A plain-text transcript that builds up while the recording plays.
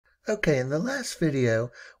Okay, in the last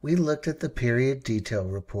video, we looked at the period detail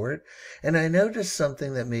report, and I noticed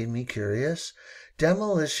something that made me curious.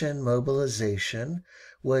 Demolition mobilization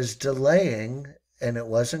was delaying, and it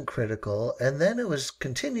wasn't critical, and then it was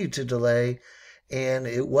continued to delay, and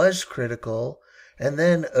it was critical, and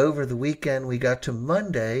then over the weekend we got to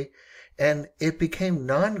Monday, and it became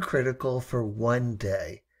non-critical for one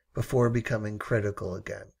day before becoming critical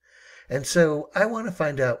again. And so I want to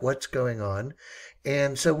find out what's going on.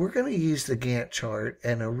 And so we're going to use the Gantt chart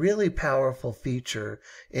and a really powerful feature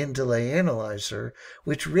in Delay Analyzer,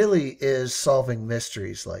 which really is solving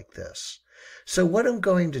mysteries like this. So what I'm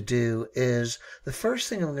going to do is, the first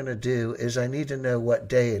thing I'm going to do is I need to know what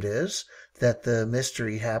day it is that the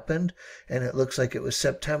mystery happened. And it looks like it was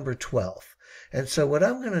September 12th. And so what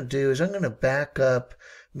I'm going to do is I'm going to back up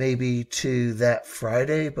maybe to that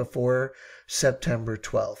Friday before September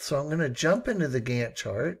 12th. So I'm going to jump into the Gantt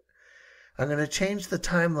chart. I'm going to change the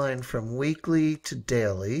timeline from weekly to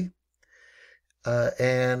daily.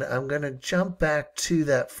 And I'm going to jump back to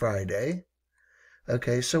that Friday.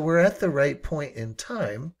 Okay, so we're at the right point in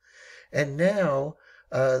time. And now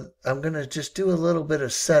I'm going to just do a little bit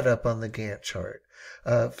of setup on the Gantt chart.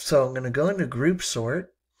 So I'm going to go into group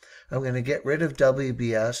sort. I'm going to get rid of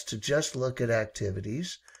WBS to just look at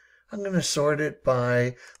activities. I'm going to sort it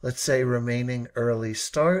by, let's say, remaining early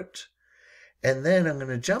start. And then I'm going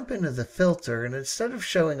to jump into the filter, and instead of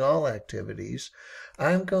showing all activities,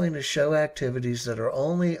 I'm going to show activities that are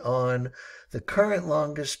only on the current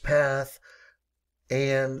longest path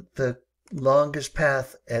and the longest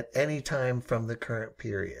path at any time from the current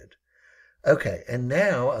period. Okay, and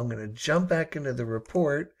now I'm going to jump back into the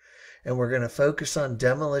report, and we're going to focus on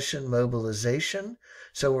demolition mobilization.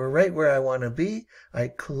 So we're right where I want to be. I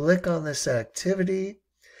click on this activity,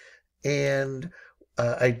 and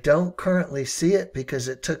I don't currently see it because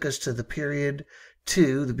it took us to the period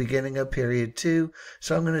 2, the beginning of period 2.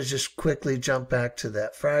 So I'm going to just quickly jump back to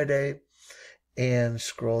that Friday and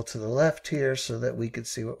scroll to the left here so that we can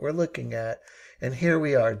see what we're looking at. And here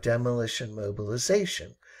we are, demolition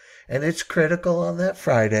mobilization. And it's critical on that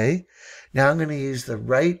Friday. Now I'm going to use the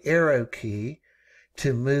right arrow key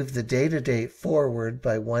to move the data date forward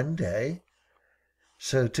by 1 day.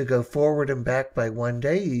 So to go forward and back by 1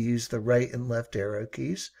 day, you use the right and left arrow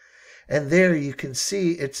keys. And there you can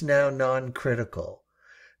see it's now non-critical.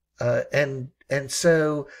 And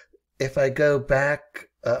so if I go back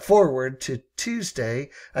forward to Tuesday,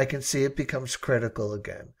 I can see it becomes critical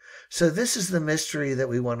again. So this is the mystery that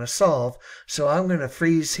we want to solve. So I'm going to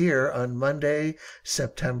freeze here on Monday,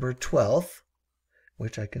 September 12th,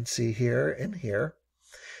 which I can see here and here.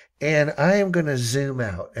 And I am going to zoom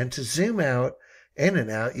out. And to zoom out, in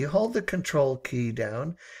and out, you hold the control key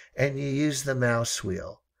down and you use the mouse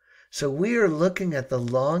wheel. So we are looking at the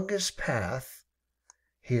longest path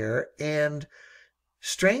here. And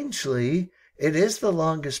strangely, it is the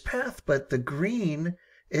longest path, but the green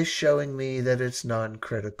is showing me that it's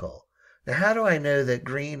non-critical. Now, how do I know that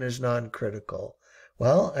green is non-critical?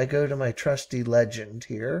 Well, I go to my trusty legend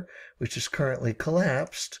here, which is currently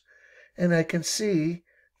collapsed, and I can see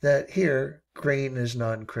that here, green is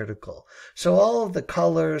non-critical. So all of the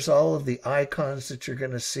colors, all of the icons that you're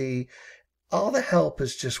going to see, all the help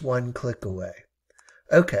is just one click away.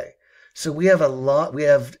 Okay, so we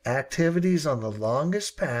have activities on the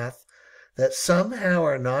longest path that somehow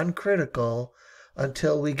are non-critical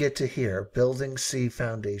until we get to here, Building C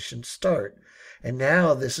Foundation Start. And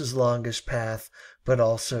now this is longest path, but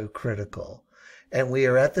also critical. And we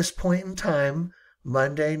are at this point in time,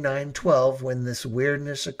 Monday, 9/12, when this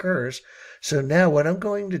weirdness occurs. So now what I'm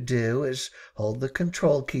going to do is hold the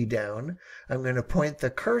control key down. I'm going to point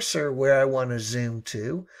the cursor where I want to zoom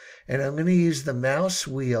to, and I'm going to use the mouse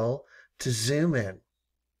wheel to zoom in.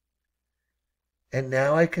 And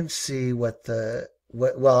now I can see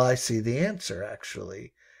I see the answer,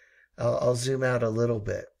 actually. I'll zoom out a little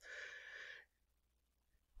bit.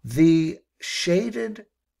 The shaded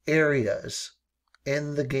areas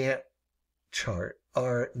in the Gantt chart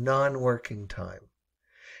are non-working time.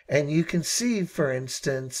 And you can see, for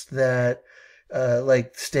instance, that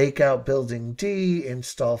like stake out building D,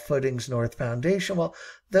 install footings north foundation, well,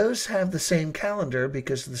 those have the same calendar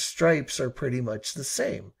because the stripes are pretty much the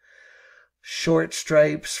same. Short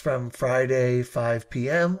stripes from Friday 5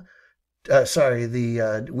 p.m.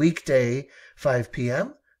 The weekday 5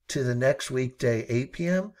 p.m. to the next weekday 8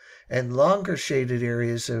 p.m. and longer shaded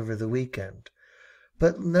areas over the weekend.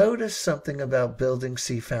 But notice something about Building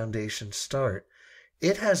C Foundation Start.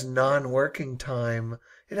 It has non-working time.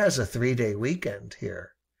 It has a 3-day weekend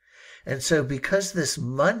here. And so because this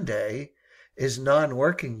Monday is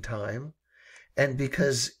non-working time, and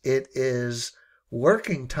because it is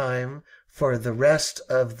working time for the rest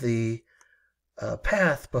of the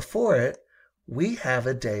path before it, we have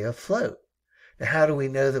a day afloat. Now, how do we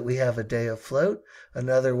know that we have a day afloat?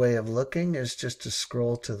 Another way of looking is just to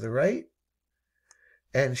scroll to the right.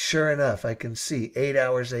 And sure enough, I can see 8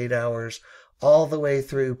 hours, all the way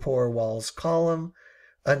through poor Wall's column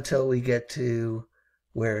until we get to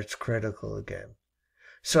where it's critical again.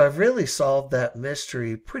 So I've really solved that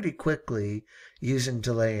mystery pretty quickly using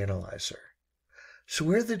Delay Analyzer. So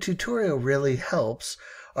where the tutorial really helps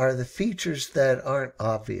are the features that aren't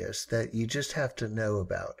obvious, that you just have to know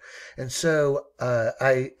about. And so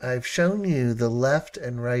I've shown you the left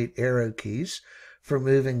and right arrow keys for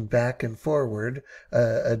moving back and forward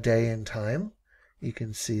a day in time. You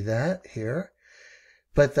can see that here.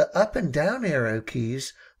 But the up and down arrow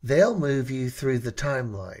keys, they'll move you through the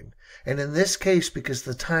timeline. And in this case, because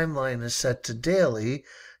the timeline is set to daily,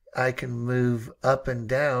 I can move up and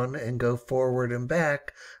down and go forward and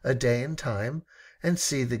back a day in time and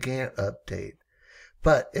see the Gantt update.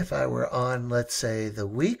 But if I were on, let's say, the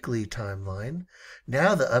weekly timeline,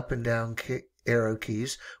 now the up and down arrow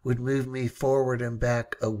keys would move me forward and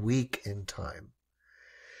back a week in time.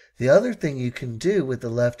 The other thing you can do with the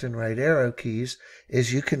left and right arrow keys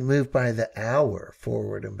is you can move by the hour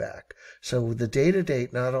forward and back. So the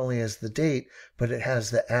date not only has the date, but it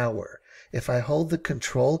has the hour. If I hold the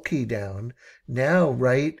control key down, now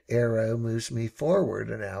right arrow moves me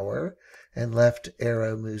forward an hour and left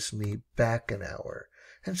arrow moves me back an hour.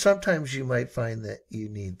 And sometimes you might find that you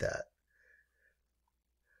need that.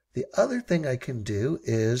 The other thing I can do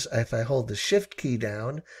is if I hold the shift key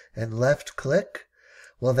down and left click,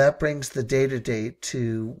 well, that brings the date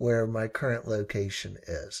to where my current location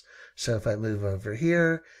is. So if I move over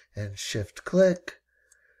here and shift click,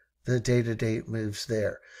 the date moves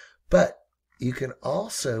there. But you can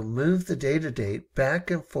also move the date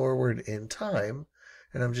back and forward in time,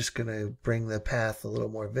 and I'm just going to bring the path a little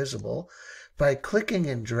more visible, by clicking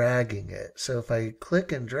and dragging it. So if I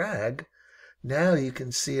click and drag, now you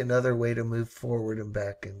can see another way to move forward and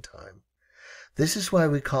back in time. This is why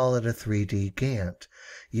we call it a 3D Gantt.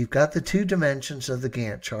 You've got the 2 dimensions of the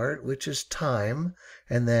Gantt chart, which is time,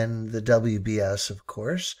 and then the WBS, of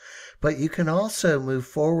course. But you can also move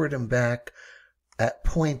forward and back at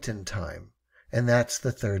point in time, and that's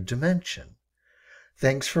the 3rd dimension.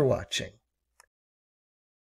 Thanks for watching.